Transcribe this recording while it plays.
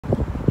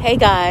Hey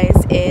guys,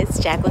 it's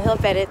Jacqueline Hill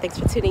Bennett. Thanks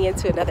for tuning in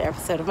to another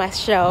episode of my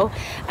show.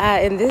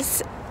 In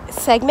this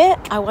segment,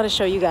 I want to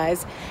show you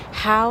guys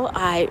how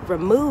I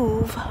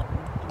remove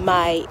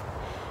my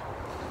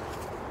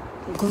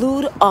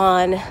glued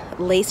on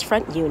lace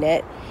front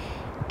unit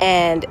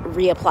and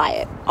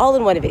reapply it all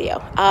in one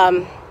video.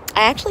 I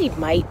actually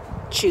might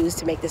choose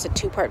to make this a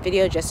two-part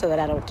video just so that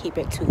I don't keep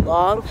it too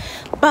long,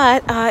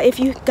 but if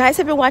you guys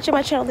have been watching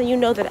my channel, then you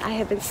know that I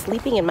have been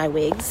sleeping in my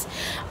wigs.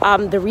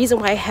 The reason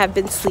why I have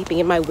been sleeping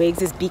in my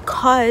wigs is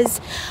because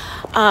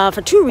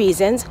for two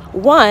reasons.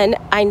 One,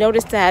 I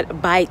noticed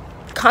that by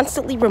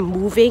constantly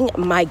removing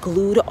my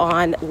glued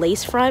on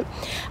lace front,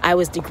 I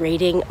was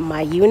degrading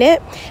my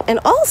unit, and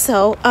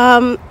also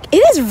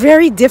it is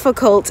very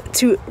difficult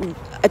to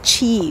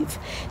achieve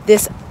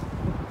this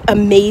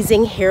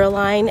amazing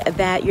hairline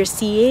that you're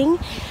seeing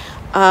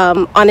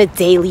on a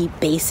daily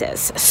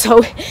basis.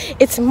 So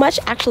it's much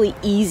actually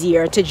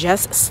easier to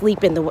just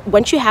sleep in the,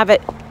 once you have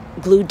it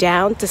glued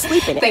down, to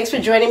sleep in it. Thanks for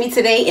joining me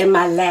today in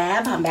my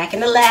lab. I'm back in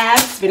the lab.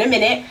 It's been a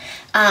minute.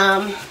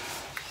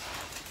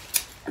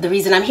 The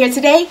reason I'm here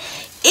today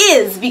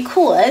is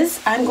because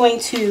I'm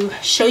going to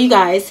show you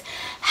guys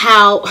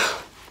how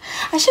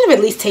I should have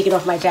at least taken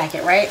off my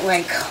jacket, right?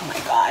 Like, oh my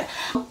God.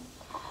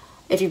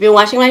 If you've been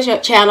watching my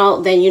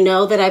channel, then you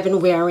know that I've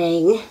been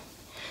wearing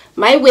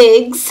my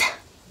wigs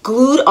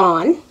glued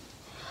on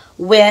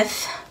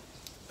with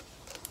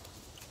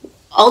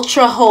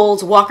Ultra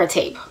Hold Walker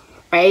tape,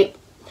 right?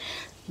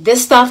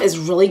 This stuff is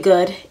really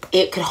good.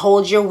 It could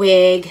hold your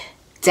wig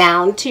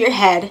down to your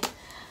head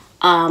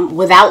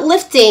without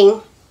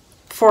lifting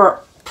for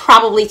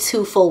probably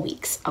 2 full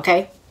weeks,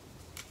 okay?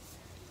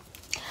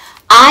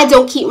 I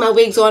don't keep my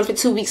wigs on for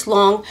 2 weeks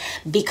long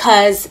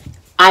because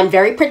I'm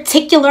very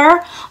particular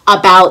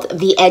about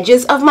the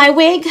edges of my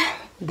wig,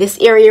 this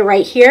area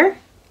right here.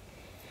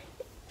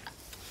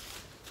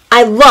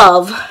 I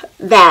love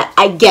that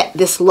I get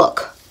this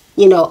look,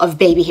 you know, of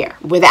baby hair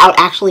without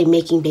actually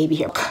making baby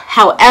hair.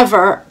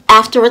 However,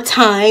 after a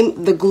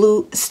time, the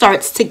glue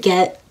starts to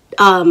get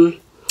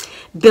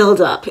build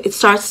up. It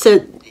starts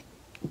to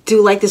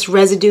do like this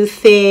residue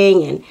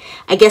thing, and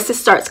I guess it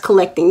starts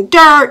collecting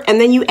dirt, and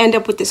then you end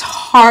up with this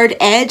hard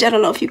edge. I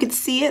don't know if you can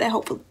see it.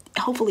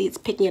 Hopefully it's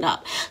picking it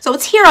up. So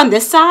it's here on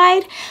this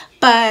side,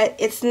 but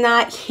it's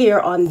not here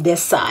on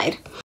this side.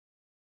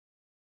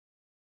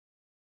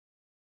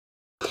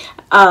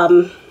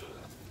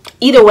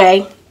 Either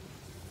way,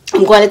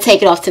 I'm going to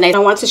take it off tonight. I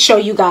want to show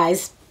you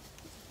guys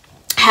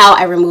how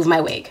I remove my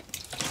wig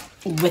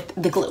with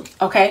the glue,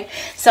 okay?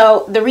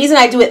 So the reason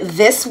I do it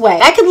this way,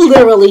 I could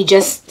literally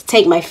just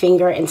take my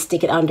finger and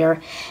stick it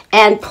under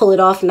and pull it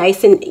off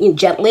nice and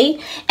gently,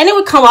 and it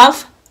would come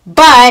off,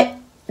 but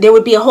there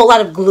would be a whole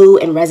lot of glue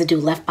and residue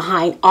left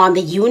behind on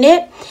the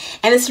unit,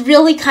 and it's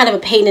really kind of a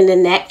pain in the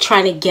neck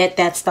trying to get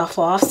that stuff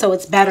off. So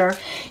it's better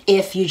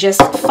if you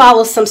just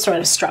follow some sort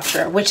of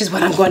structure, which is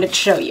what I'm going to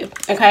show you,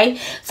 okay?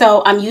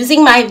 So I'm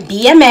using my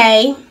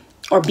BMA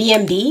or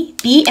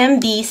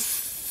BMB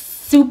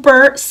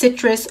Super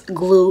Citrus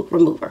Glue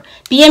Remover.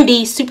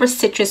 BMB Super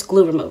Citrus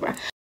Glue Remover.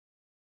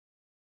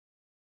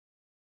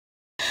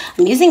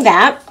 I'm using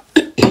that.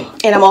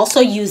 And I'm also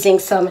using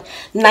some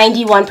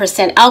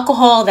 91%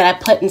 alcohol that I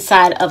put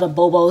inside of a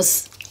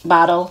Bobo's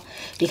bottle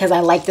because I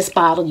like this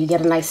bottle. You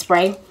get a nice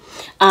spray.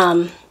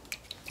 But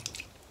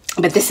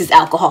this is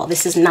alcohol.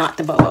 This is not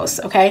the Bobo's,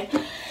 okay?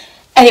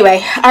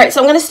 Anyway, all right, so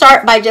I'm going to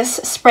start by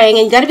just spraying.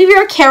 And you got to be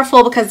very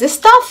careful because this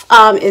stuff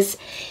is,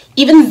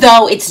 even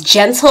though it's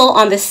gentle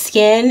on the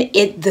skin,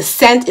 the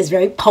scent is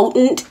very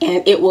potent,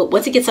 and it will,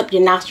 once it gets up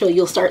your nostril,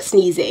 you'll start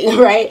sneezing,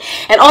 right?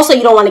 And also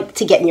you don't want it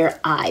to get in your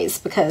eyes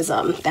because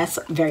that's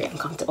very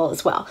uncomfortable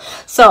as well.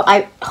 So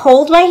I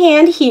hold my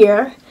hand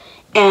here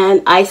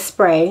and I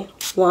spray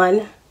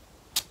 1,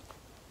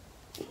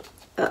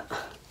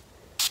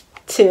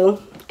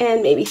 2,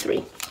 and maybe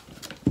 3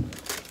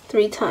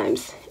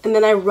 times. And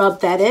then I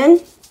rub that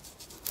in.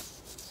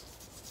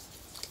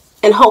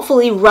 And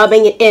hopefully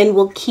rubbing it in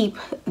will keep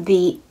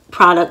the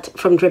product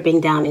from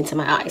dripping down into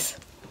my eyes.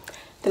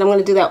 Then I'm going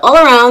to do that all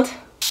around.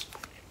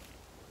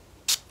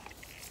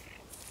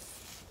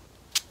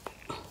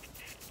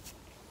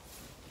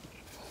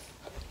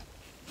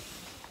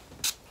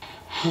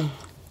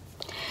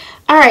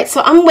 All right,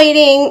 so I'm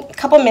waiting a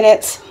couple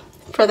minutes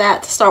for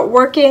that to start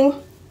working.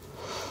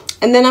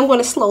 And then I'm going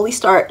to slowly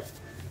start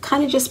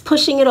kind of just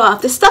pushing it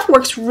off. This stuff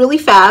works really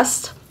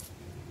fast.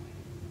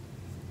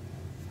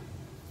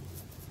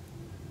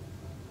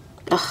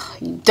 Ugh,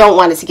 you don't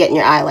want it to get in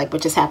your eye like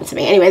what just happened to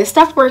me. Anyway, this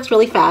stuff works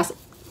really fast.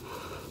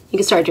 You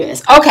can start doing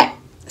this. Okay,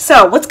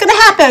 so what's going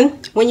to happen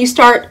when you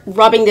start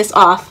rubbing this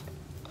off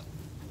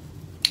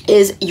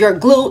is your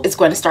glue is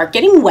going to start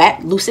getting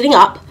wet, loosening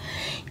up,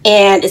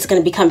 and it's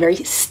going to become very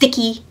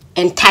sticky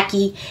and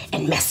tacky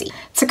and messy.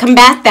 To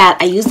combat that,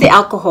 I use the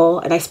alcohol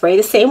and I spray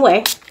the same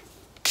way.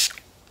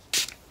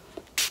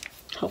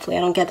 Hopefully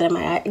I don't get that in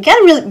my eye. You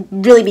gotta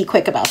really be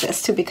quick about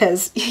this too,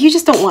 because you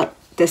just don't want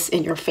this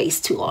in your face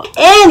too long.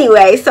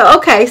 Anyway, so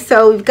okay,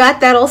 so we've got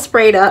that all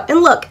sprayed up,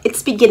 and look,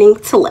 it's beginning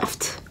to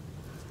lift.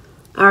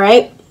 All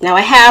right, Now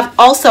I have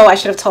also, I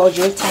should have told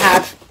you to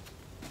have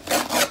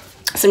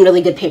some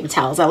really good paper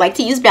towels. I like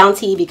to use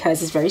Bounty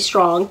because it's very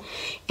strong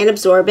and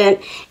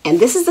absorbent. And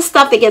this is the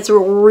stuff that gets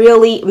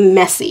really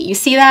messy. You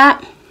see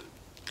that?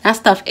 That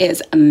stuff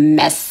is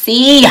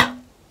messy.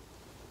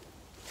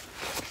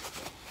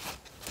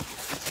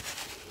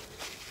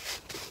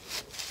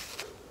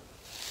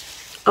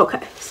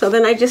 Okay, so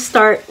then I just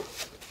start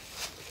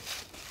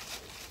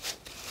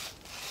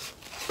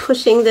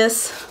pushing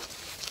this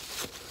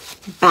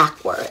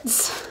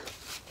backwards.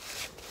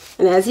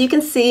 And as you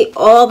can see,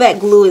 all that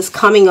glue is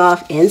coming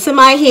off into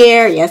my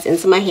hair. Yes,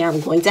 into my hair. I'm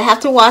going to have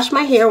to wash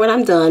my hair when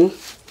I'm done.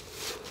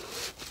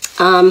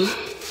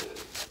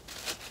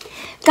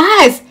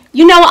 Guys,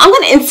 you know, I'm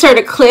going to insert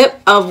a clip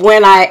of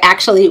when I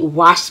actually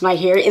washed my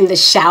hair in the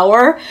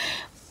shower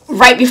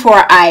right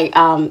before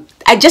I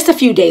just a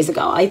few days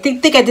ago. I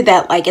think I did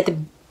that like at the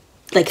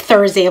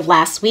Thursday of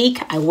last week.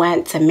 I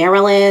went to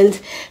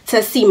Maryland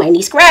to see my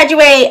niece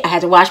graduate. I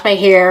had to wash my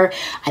hair.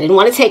 I didn't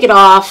want to take it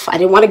off. I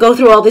didn't want to go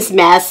through all this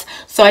mess.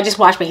 So I just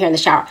washed my hair in the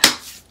shower.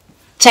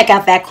 Check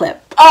out that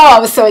clip. Oh, I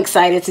was so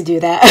excited to do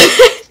that.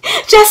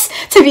 Just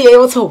to be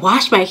able to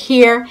wash my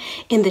hair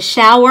in the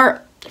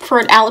shower for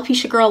an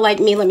alopecia girl like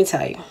me, let me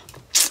tell you.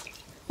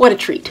 What a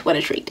treat. What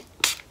a treat.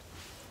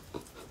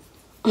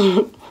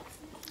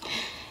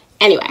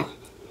 Anyway.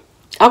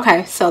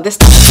 Okay, so this...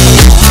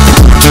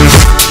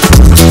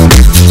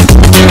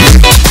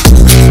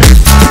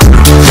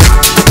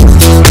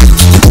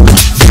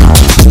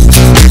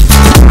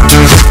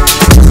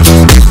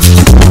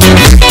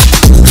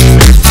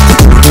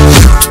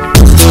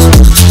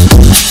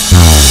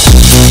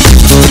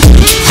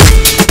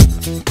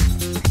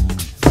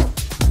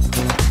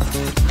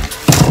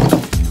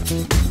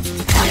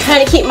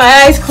 Trying to keep my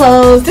eyes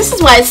closed. This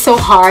is why it's so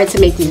hard to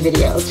make these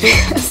videos,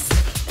 because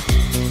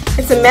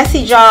it's a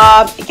messy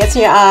job. It gets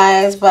in your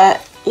eyes,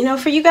 but you know,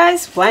 for you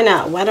guys, why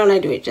not? Why don't I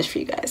do it just for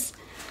you guys?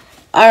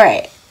 All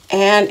right,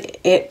 and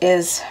it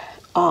is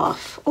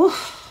off.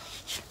 Oof.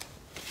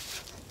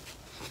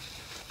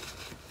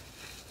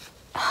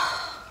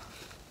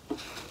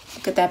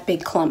 Look at that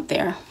big clump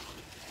there.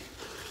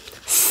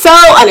 So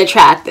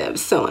unattractive,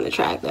 so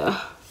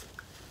unattractive.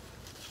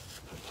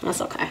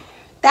 That's okay.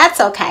 That's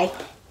okay.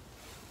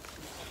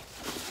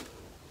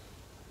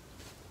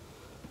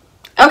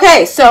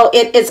 Okay, so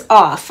it is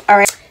off. All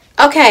right.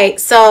 Okay,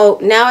 so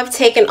now I've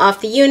taken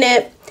off the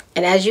unit,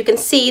 and as you can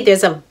see,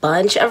 there's a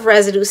bunch of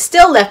residue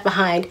still left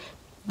behind,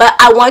 but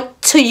I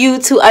want you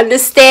to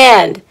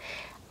understand,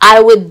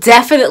 I would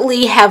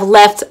definitely have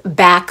left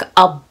back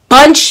a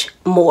bunch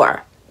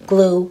more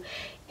glue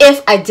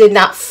if I did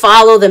not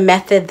follow the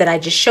method that I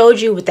just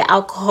showed you with the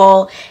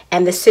alcohol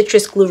and the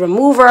citrus glue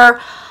remover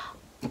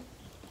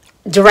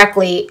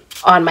directly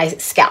on my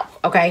scalp,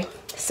 okay?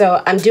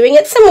 So I'm doing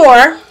it some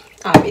more.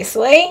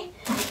 Obviously,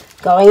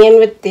 going in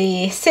with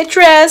the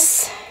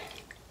citrus,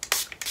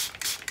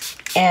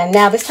 and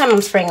now this time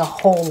I'm spraying a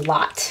whole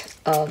lot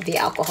of the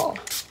alcohol.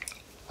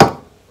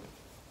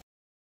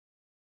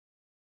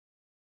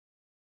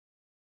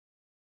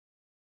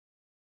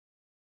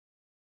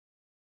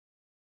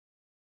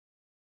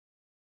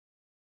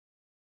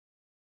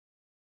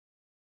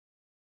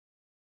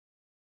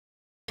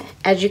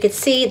 As you can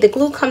see, the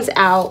glue comes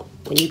out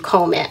when you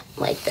comb it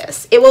like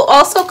this. It will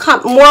also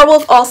come, more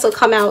will also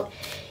come out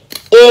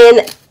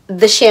in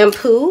the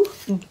shampoo,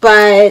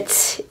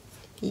 but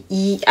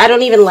I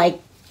don't even like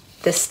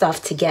this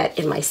stuff to get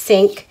in my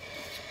sink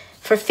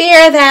for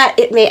fear that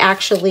it may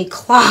actually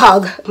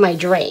clog my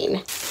drain.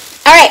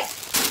 All right,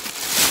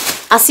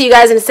 I'll see you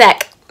guys in a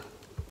sec.